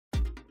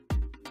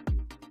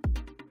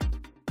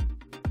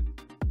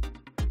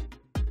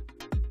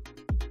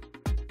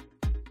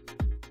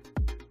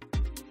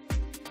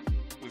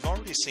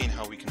already seen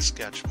how we can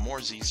sketch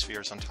more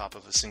z-spheres on top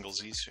of a single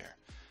z-sphere.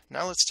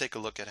 Now let's take a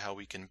look at how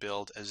we can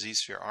build a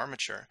z-sphere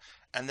armature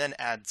and then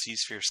add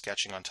z-sphere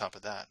sketching on top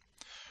of that.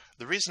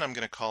 The reason I'm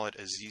going to call it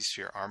a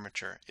z-sphere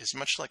armature is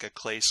much like a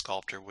clay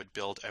sculptor would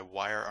build a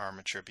wire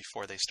armature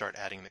before they start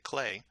adding the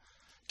clay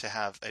to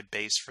have a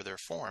base for their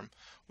form.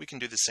 We can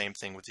do the same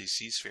thing with these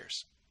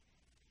z-spheres.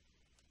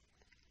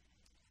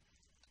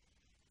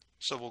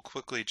 So we'll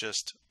quickly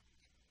just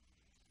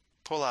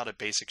pull out a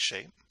basic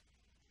shape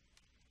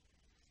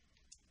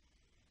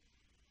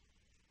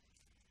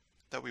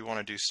that we want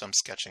to do some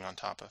sketching on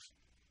top of.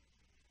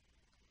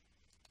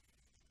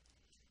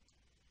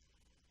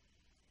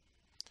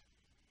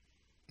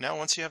 Now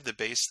once you have the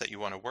base that you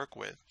want to work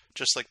with,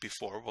 just like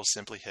before, we'll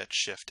simply hit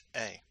Shift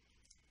A.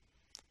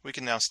 We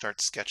can now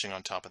start sketching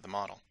on top of the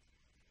model.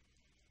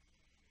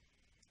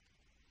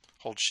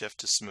 Hold Shift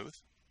to smooth.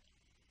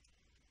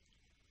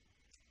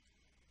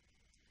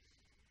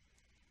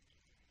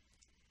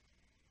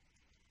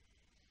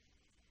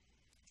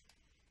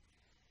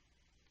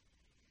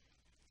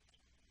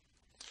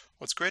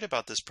 What's great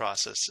about this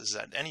process is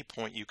at any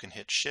point you can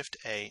hit Shift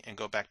A and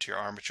go back to your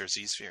armature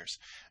z-spheres,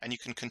 and you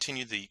can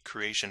continue the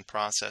creation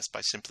process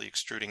by simply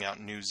extruding out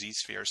new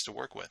z-spheres to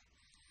work with.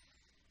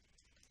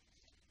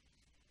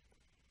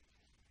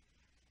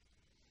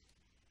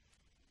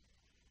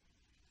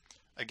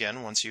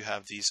 Again, once you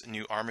have these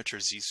new armature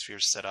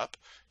z-spheres set up,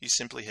 you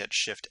simply hit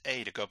Shift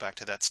A to go back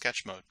to that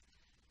sketch mode.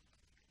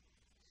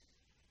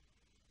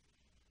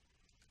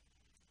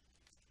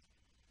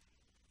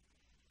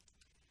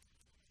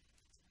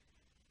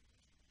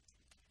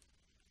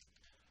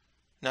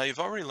 Now you've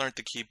already learned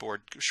the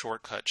keyboard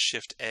shortcut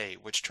Shift A,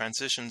 which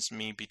transitions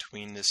me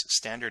between this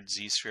standard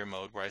Z-sphere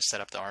mode where I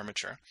set up the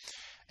armature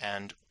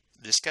and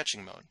the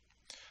sketching mode.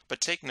 But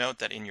take note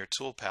that in your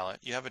tool palette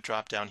you have a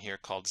drop down here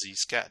called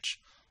Z-sketch.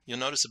 You'll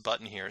notice a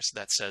button here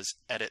that says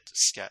Edit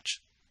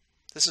Sketch.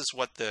 This is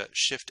what the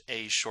Shift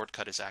A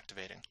shortcut is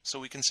activating. So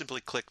we can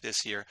simply click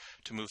this here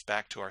to move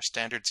back to our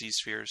standard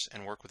Z-spheres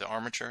and work with the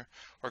armature,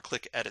 or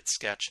click Edit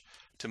Sketch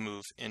to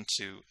move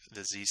into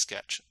the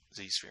Z-sketch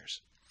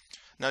Z-spheres.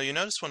 Now you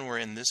notice when we're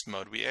in this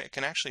mode, we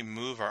can actually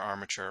move our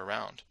armature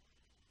around.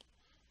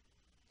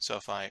 So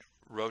if I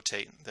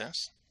rotate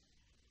this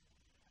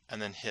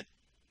and then hit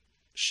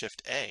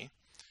Shift A,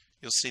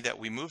 you'll see that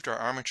we moved our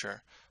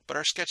armature, but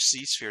our sketch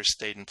Z-spheres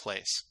stayed in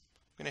place.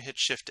 I'm going to hit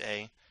Shift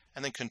A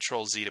and then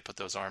Control Z to put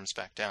those arms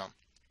back down.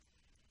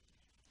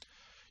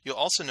 You'll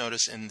also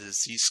notice in the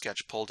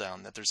Z-sketch pull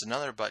down that there's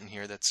another button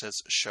here that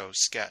says Show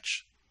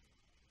Sketch.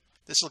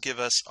 This will give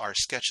us our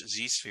sketch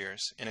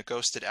Z-spheres in a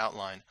ghosted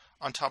outline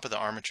on top of the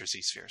armature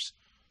Z-spheres,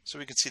 so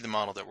we can see the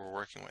model that we're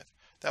working with.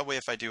 That way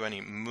if I do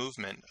any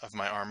movement of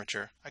my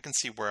armature, I can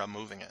see where I'm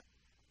moving it.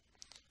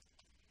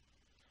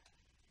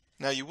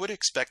 Now you would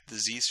expect the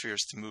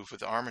Z-spheres to move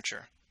with the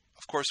armature.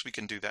 Of course we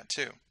can do that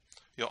too.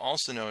 You'll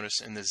also notice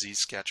in the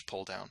Z-sketch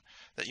pull down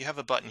that you have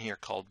a button here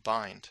called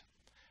Bind.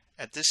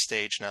 At this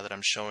stage, now that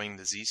I'm showing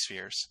the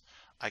Z-spheres,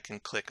 I can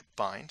click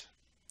Bind.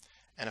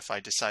 And if I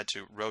decide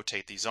to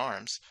rotate these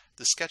arms,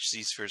 the sketch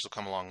Z-spheres will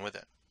come along with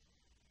it.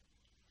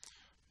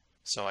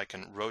 So I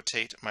can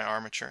rotate my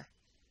armature,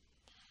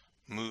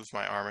 move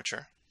my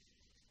armature,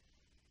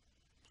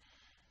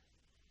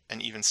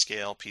 and even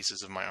scale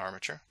pieces of my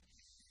armature.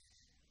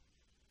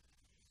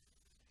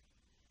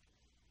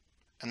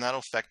 And that'll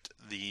affect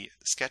the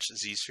sketch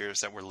Z-spheres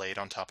that were laid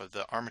on top of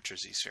the armature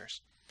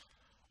Z-spheres.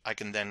 I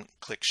can then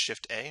click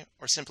Shift A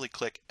or simply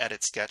click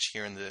Edit Sketch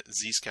here in the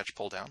Z-sketch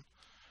pull down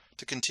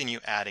to continue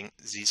adding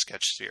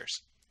Z-sketch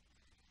spheres.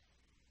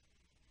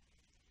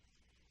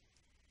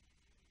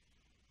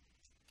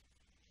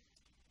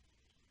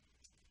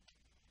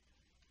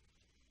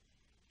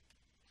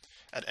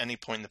 At any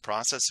point in the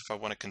process, if I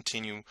want to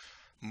continue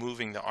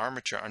moving the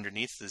armature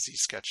underneath the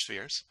Z-sketch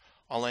spheres,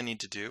 all I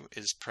need to do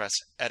is press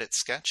Edit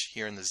Sketch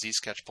here in the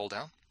Z-sketch pull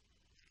down.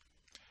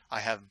 I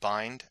have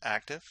Bind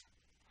active,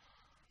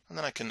 and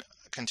then I can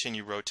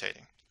continue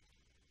rotating.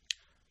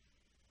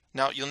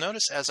 Now you'll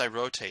notice as I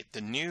rotate,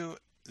 the new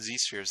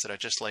Z-spheres that I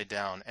just laid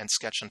down and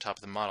sketched on top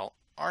of the model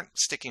aren't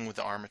sticking with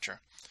the armature.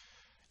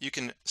 You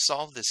can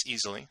solve this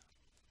easily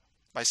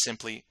by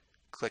simply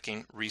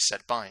clicking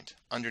Reset Bind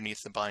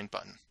underneath the Bind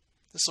button.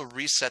 This will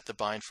reset the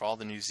bind for all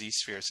the new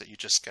Z-spheres that you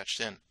just sketched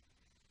in.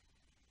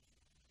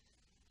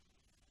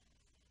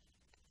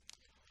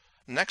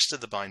 Next to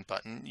the Bind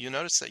button, you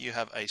notice that you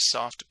have a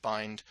Soft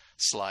Bind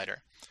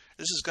slider.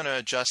 This is going to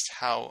adjust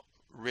how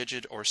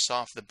rigid or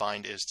soft the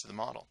bind is to the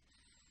model.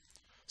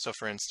 So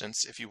for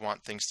instance, if you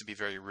want things to be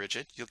very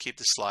rigid, you'll keep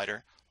the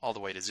slider all the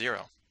way to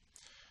 0.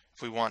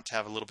 If we want to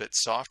have a little bit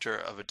softer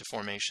of a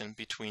deformation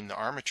between the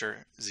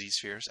armature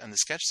Z-spheres and the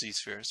sketch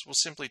Z-spheres, we'll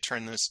simply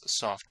turn this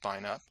soft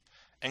bind up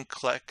and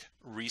click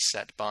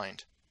Reset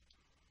Bind.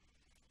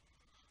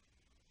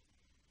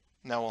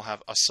 Now we'll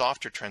have a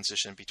softer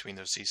transition between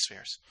those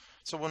Z-spheres.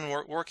 So when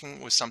we're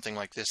working with something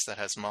like this that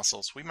has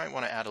muscles, we might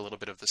want to add a little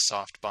bit of the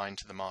soft bind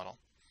to the model.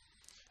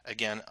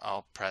 Again,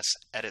 I'll press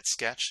Edit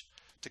Sketch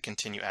to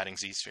continue adding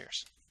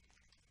Z-spheres.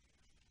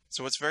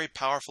 So what's very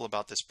powerful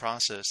about this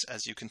process,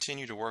 as you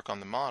continue to work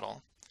on the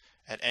model,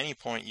 at any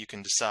point you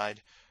can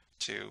decide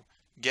to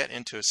get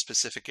into a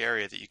specific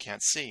area that you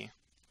can't see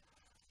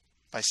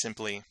by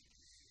simply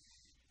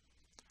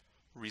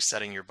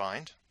resetting your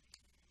bind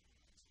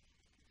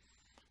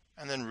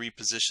and then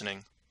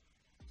repositioning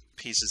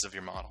pieces of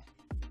your model.